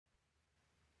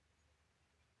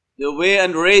The away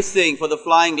and racing for the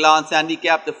Flying Lance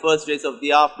Handicap, the first race of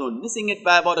the afternoon. Missing it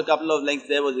by about a couple of lengths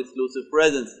there was Exclusive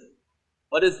Presence.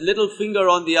 But his little finger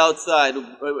on the outside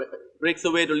breaks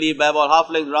away to lead by about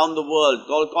half length round the world.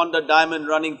 Golconda Diamond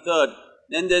running third.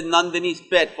 Then there's Nandini's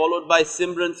Pet, followed by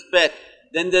Simran's Pet.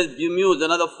 Then there's Bemuse,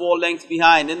 another 4 lengths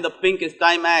behind. In the pink is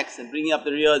Time Axe, and bringing up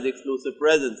the rear is Exclusive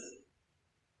Presence.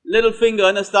 Little Finger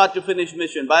in a start to finish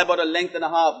mission by about a length and a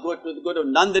half. Good of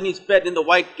Nandini's Pet in the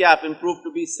white cap, improved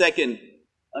to be second.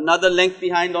 Another length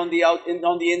behind on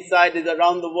the inside is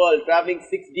Around the World. Traveling 6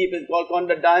 deep is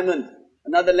Golconda Diamond.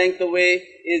 Another length away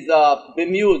is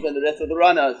Bemuse and the rest of the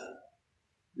runners.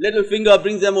 Little Finger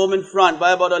brings them home in front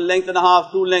by about a length and a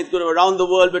half, 2 lengths. Good of Around the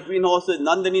World between horses.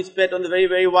 Nandini's Pet on the very,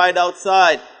 very wide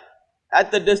outside. At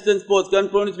the distance post, going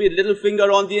to be Little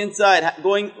Finger on the inside,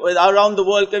 going Around the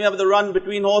World, coming up with the run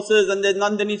between horses, and there's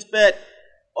Nandini's Pet.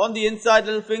 On the inside,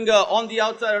 Little Finger, on the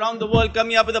outside, Around the World,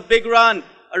 coming up with a big run.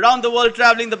 Around the World,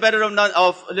 traveling the better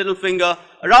of Little Finger.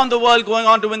 Around the World, going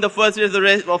on to win the first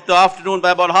race of the afternoon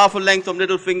by about half a length from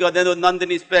Little Finger. Then there was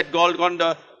Nandini's Pet,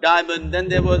 Golconda Diamond. Then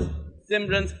there was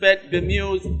Simran's Pet,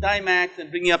 Bemuse, Time Axe, and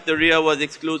bringing up the rear was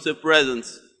Exclusive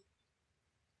Presence.